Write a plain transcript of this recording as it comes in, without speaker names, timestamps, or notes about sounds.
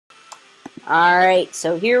Alright,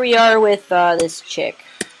 so here we are with this chick.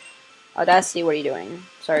 Audacity, what are you doing?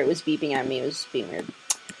 Sorry, it was beeping at me. It was being weird.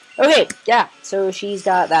 Okay, yeah, so she's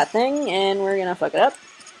got that thing, and we're gonna fuck it up.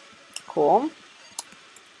 Cool.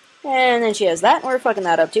 And then she has that, and we're fucking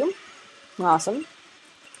that up too. Awesome.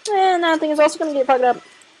 And that thing is also gonna get fucked up.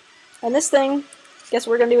 And this thing, guess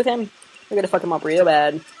what we're gonna do with him? We're gonna fuck him up real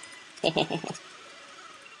bad.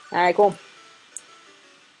 Alright, cool.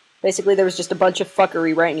 Basically, there was just a bunch of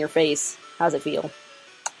fuckery right in your face. How's it feel?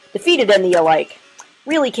 Defeated and the alike.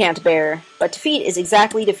 Really can't bear, but defeat is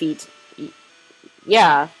exactly defeat.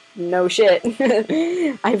 Yeah, no shit.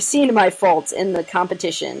 I've seen my faults in the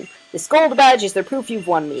competition. This gold badge is the proof you've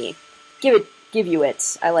won me. Give you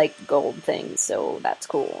it. I like gold things, so that's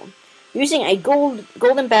cool. Using a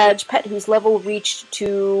golden badge, pet whose level reached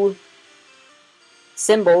to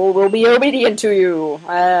symbol will be obedient to you.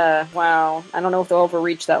 Wow. I don't know if they'll ever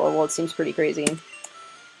reach that level. It seems pretty crazy.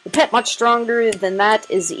 The pet much stronger than that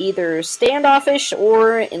is either standoffish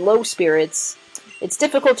or in low spirits. It's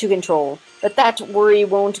difficult to control, but that worry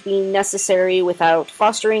won't be necessary without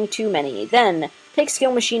fostering too many. Then, take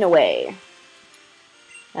skill machine away.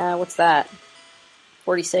 What's that?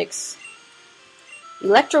 46.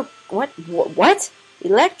 What?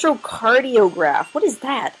 Electrocardiograph. What is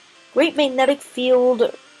that? Great magnetic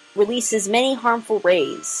field releases many harmful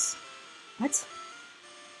rays. What?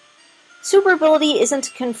 Super ability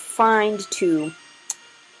isn't confined to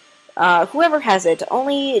whoever has it,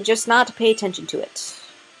 only just not to pay attention to it.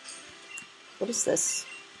 What is this?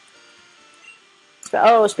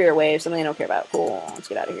 Oh, spirit wave, something I don't care about. Cool, let's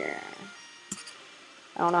get out of here.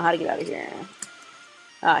 I don't know how to get out of here.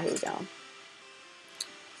 Ah, here we go.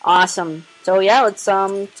 Awesome. So yeah, let's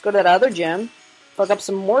go to that other gym. Fuck up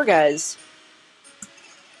some more guys.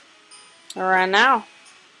 Alright now.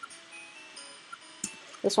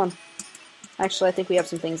 This one. Actually, I think we have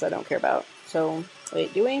some things I don't care about. So,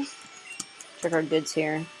 wait, do we? Check our goods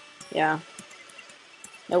here. Yeah.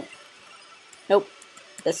 Nope. Nope.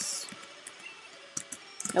 This.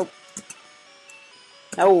 Nope.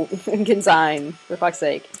 No. Consign. For fuck's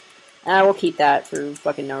sake. We'll keep that for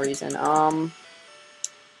fucking no reason. And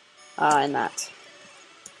that.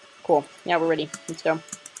 Cool. Yeah, we're ready. Let's go.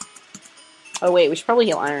 Oh, wait, we should probably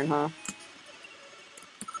heal iron, huh?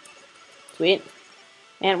 Sweet.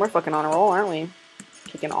 Man, we're fucking on a roll, aren't we?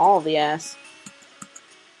 Kicking all of the ass.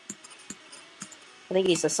 I think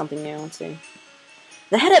he says something new. Let's see.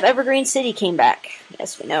 The head of Evergreen City came back.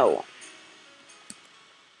 Yes, we know.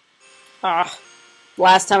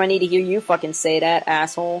 Last time I need to hear you fucking say that,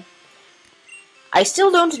 asshole. I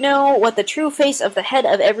still don't know what the true face of the head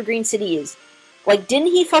of Evergreen City is. Like,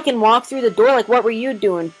 didn't he fucking walk through the door? Like, what were you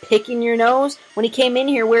doing? Picking your nose? When he came in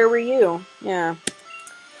here, where were you? Yeah.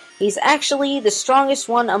 He's actually the strongest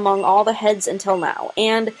one among all the heads until now,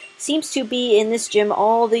 and seems to be in this gym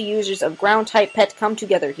all the users of ground-type pet come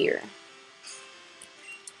together here.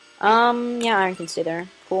 Yeah, I can stay there.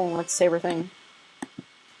 Cool, let's save our thing.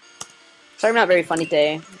 Sorry I'm not very funny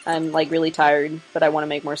today. I'm, like, really tired, but I want to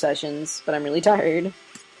make more sessions, but I'm really tired.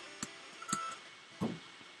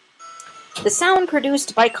 The sound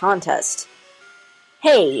produced by contest.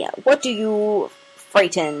 Hey, what do you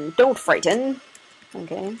frighten? Don't frighten.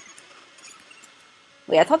 Okay.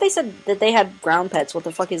 Wait, I thought they said that they had ground pets. What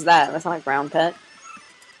the fuck is that? That's not a ground pet.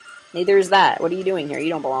 Neither is that. What are you doing here? You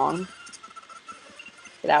don't belong.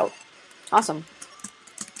 Get out. Awesome.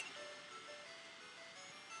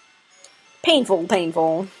 Painful,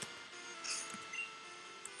 painful.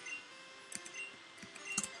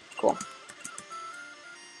 Cool.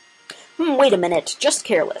 Wait a minute. Just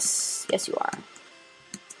careless. Yes, you are.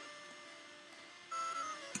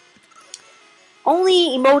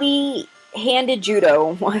 Only emote-handed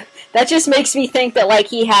judo. That just makes me think that, like,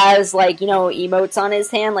 he has, like, you know, emotes on his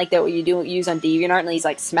hand, like that what you use on DeviantArt, and he's,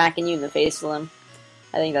 like, smacking you in the face with them.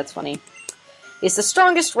 I think that's funny. It's the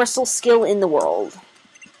strongest wrestle skill in the world.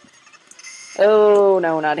 Oh,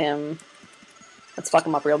 no, not him. Let's fuck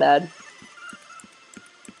him up real bad.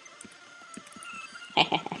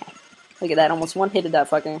 Look at that, almost one-hitted that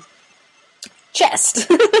fucker.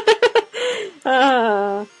 Chest!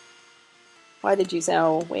 Why did you say,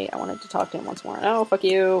 oh, wait, I wanted to talk to him once more. Oh, fuck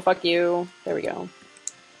you, fuck you. There we go.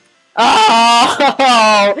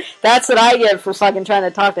 Oh! That's what I get for fucking trying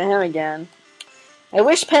to talk to him again. I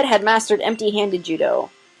wish Pet had mastered empty-handed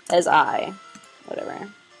judo. As I.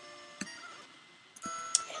 Whatever.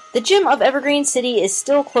 The gym of Evergreen City is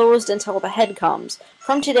still closed until the head comes.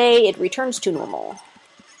 From today, it returns to normal.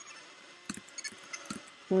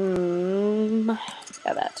 Yeah,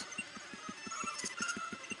 that.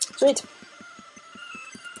 Sweet.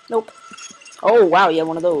 Nope. Oh, wow, you have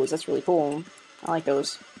one of those. That's really cool. I like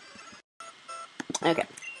those. Okay.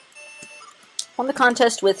 Won the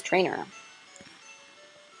contest with trainer.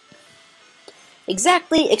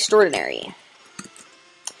 Exactly extraordinary.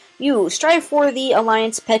 You strive for the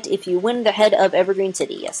Alliance pet if you win the head of Evergreen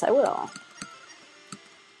City. Yes, I will.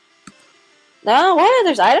 No, what?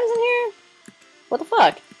 There's items in here? What the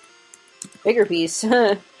fuck? Vigor piece.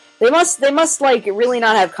 They must, like, really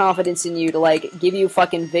not have confidence in you to, like, give you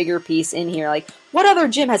fucking Vigor piece in here. Like, what other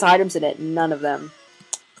gym has items in it? None of them.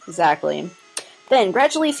 Exactly. Then,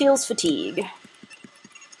 gradually feels fatigue.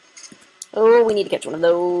 Oh, we need to catch one of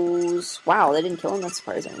those. Wow, that didn't kill him? That's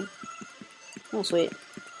surprising. Oh, sweet.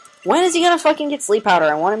 When is he gonna fucking get sleep powder?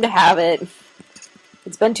 I want him to have it.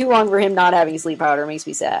 It's been too long for him not having sleep powder. It makes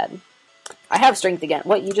me sad. I have strength again.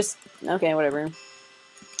 What, you just... Okay, whatever.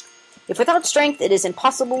 If without strength, it is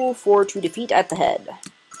impossible to defeat at the head.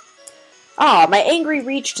 Ah, my angry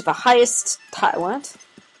reached the highest... What?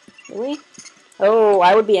 Really? Oh,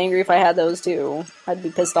 I would be angry if I had those too. I'd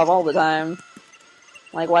be pissed off all the time.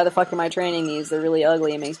 Like, why the fuck am I training these? They're really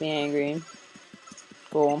ugly. It makes me angry.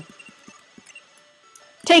 Cool.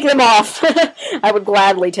 Take them off! I would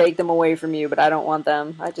gladly take them away from you, but I don't want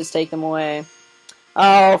them. I just take them away.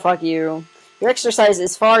 Oh, fuck you. Your exercise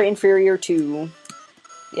is far inferior to...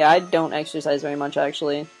 Yeah, I don't exercise very much,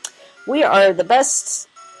 actually. We are the best...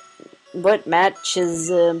 What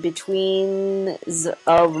matches between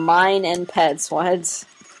of mine and pets? What?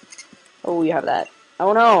 Oh, you have that.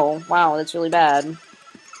 Oh no! Wow, that's really bad.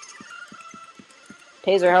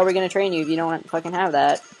 Taser, how are we gonna train you if you don't fucking have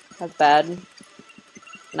that? That's bad.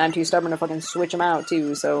 And I'm too stubborn to fucking switch him out,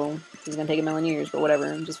 too, so he's gonna take a million years, but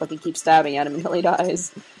whatever. Just fucking keep stabbing at him until he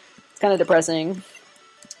dies. It's kinda depressing.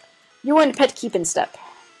 You and pet keep in step.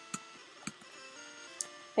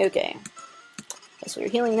 Okay. So we're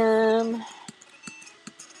healing them.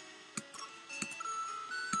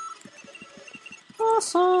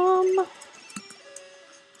 Awesome.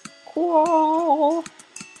 Cool.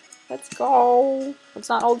 Let's go. It's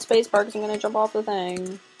not old space park, because I'm gonna jump off the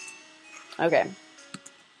thing. Okay.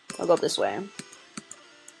 I'll go up this way.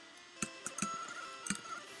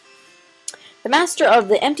 The master of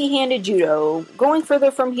the empty-handed judo. Going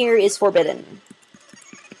further from here is forbidden.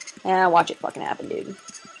 Watch it fucking happen, dude.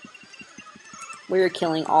 We're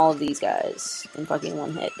killing all of these guys in fucking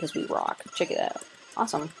one hit, because we rock. Check it out.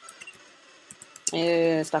 Awesome.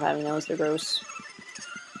 Stop having those, they're gross.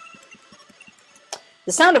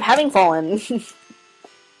 The sound of having fallen.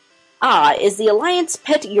 Ah, is the Alliance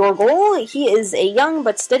pet your goal? He is a young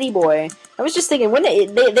but steady boy. I was just thinking, when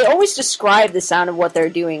they always describe the sound of what they're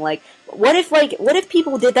doing. Like, what if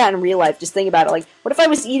people did that in real life? Just think about it. Like, what if I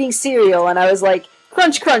was eating cereal and I was like,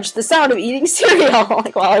 crunch, crunch, the sound of eating cereal,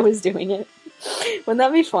 like, while I was doing it. Wouldn't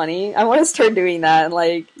that be funny? I want to start doing that, and,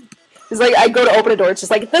 like, it's like, I go to open a door, it's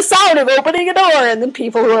just like, the sound of opening a door, and then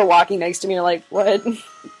people who are walking next to me are like, what?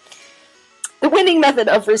 The winning method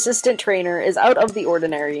of resistant trainer is out of the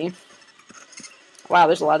ordinary. Wow,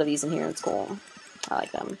 there's a lot of these in here, it's cool. I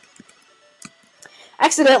like them.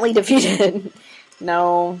 Accidentally defeated.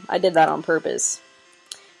 No, I did that on purpose.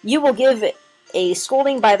 You will give a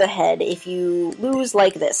scolding by the head if you lose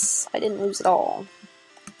like this. I didn't lose at all.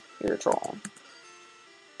 You're a troll.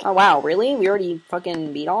 Oh wow, really? We already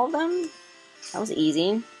fucking beat all of them? That was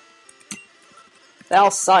easy. They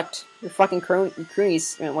all sucked. They're fucking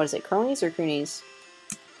croonies. What is it, cronies or croonies?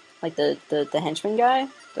 Like the henchman guy?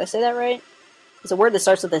 Did I say that right? It's a word that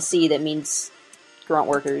starts with a C that means grunt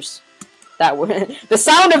workers. That word. The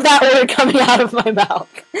sound of that word coming out of my mouth.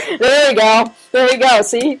 There we go. There we go.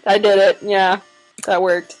 See? I did it. Yeah. That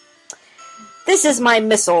worked. This is my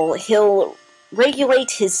missile. He'll regulate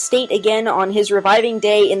his state again on his reviving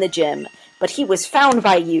day in the gym. But he was found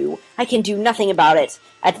by you. I can do nothing about it.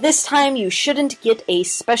 At this time, you shouldn't get a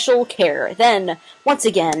special care. Then, once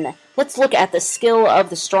again, let's look at the skill of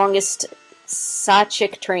the strongest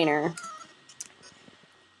Sachik trainer.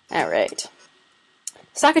 Alright.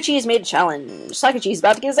 Sakachi has made a challenge. Sakachi's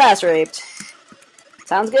about to get his ass raped.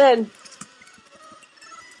 Sounds good.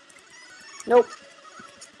 Nope.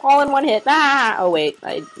 All in one hit. Ah! Oh wait,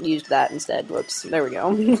 I used that instead. Whoops. There we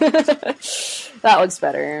go. That looks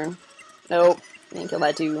better. Nope. Didn't kill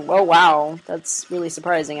that too. Oh wow. That's really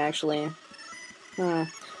surprising, actually.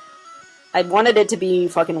 I wanted it to be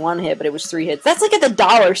fucking one hit, but it was 3 hits. That's like at the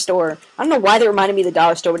dollar store. I don't know why they reminded me of the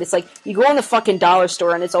dollar store, but it's like, you go in the fucking dollar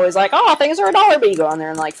store and it's always like, oh, things are $1, but you go in there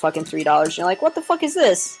and like fucking $3. And you're like, what the fuck is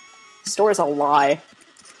this? The store is a lie.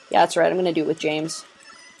 Yeah, that's right. I'm gonna do it with James.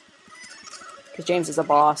 Because James is a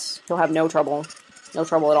boss. He'll have no trouble. No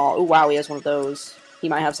trouble at all. Ooh, wow, he has one of those. He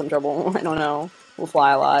might have some trouble. I don't know. We'll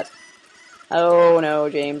fly a lot. Oh, no,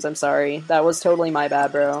 James. I'm sorry. That was totally my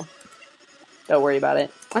bad, bro. Don't worry about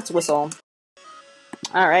it. Let's whistle.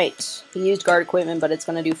 Alright. He used guard equipment, but it's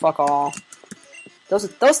gonna do fuck all.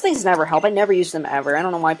 Those things never help. I never use them ever. I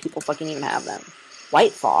don't know why people fucking even have them.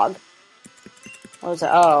 White fog? What was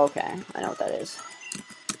that? Oh, okay. I know what that is.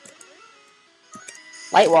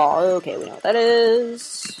 Light wall. Okay, we know what that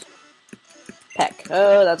is. Peck.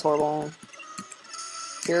 Oh, that's horrible.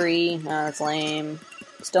 Fury. No, that's lame.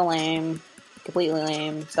 Still lame. Completely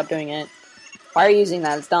lame. Stop doing it. Why are you using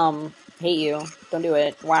that? It's dumb. I hate you. Don't do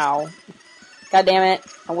it. Wow. God damn it.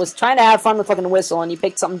 I was trying to have fun with fucking whistle, and you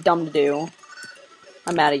picked something dumb to do.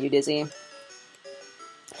 I'm mad at you, Dizzy.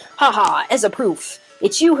 Haha, as a proof.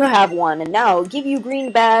 It's you who have one, and now give you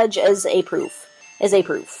green badge as a proof.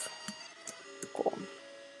 Cool.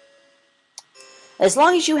 As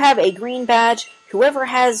long as you have a green badge, whoever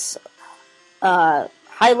has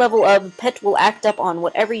high level of pet will act up on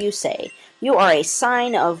whatever you say. You are a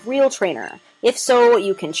sign of real trainer. If so,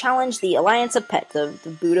 you can challenge the Alliance of Pet, the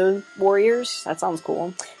Buddha Warriors. That sounds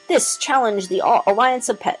cool. This, challenge the Alliance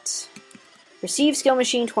of Pet. Receive skill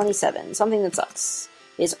machine 27. Something that sucks.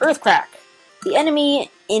 Is Earthcrack. The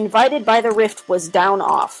enemy invited by the rift was down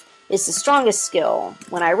off. It's the strongest skill.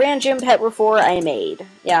 When I ran Gym Pet before, I made.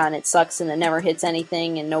 Yeah, and it sucks and it never hits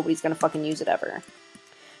anything and nobody's gonna fucking use it ever.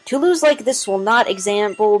 To lose like this will not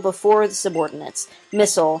example before the subordinates.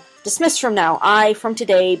 Missile. Dismissed from now. I, from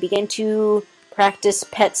today, begin to practice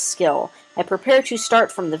pet skill. I prepare to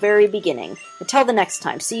start from the very beginning. Until the next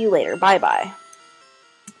time. See you later. Bye-bye.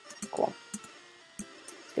 Cool.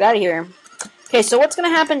 Let's get out of here. Okay, so what's gonna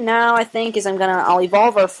happen now, I think, is I'll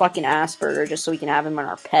evolve our fucking Asperger just so we can have him in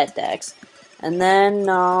our pet decks. And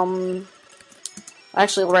then,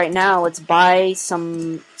 actually, right now, let's buy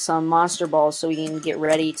some monster balls so we can get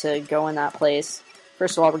ready to go in that place.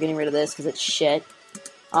 First of all, we're getting rid of this because it's shit.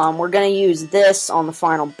 We're gonna use this on the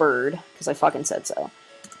final bird, because I fucking said so.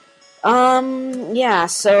 Yeah,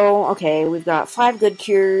 so, okay, we've got 5 good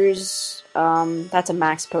cures, that's a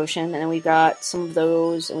max potion, and then we've got some of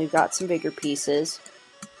those, and we've got some bigger pieces.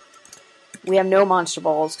 We have no monster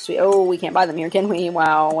balls, because we can't buy them here, can we?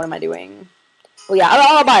 Wow, what am I doing? Well, yeah,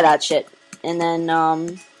 I'll buy that shit. And then,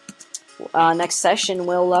 next session,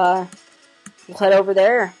 we'll head over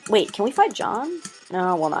there. Wait, can we fight John?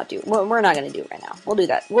 No, we're not gonna do it right now. We'll do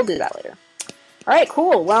that later. Alright,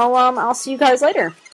 cool. Well, I'll see you guys later.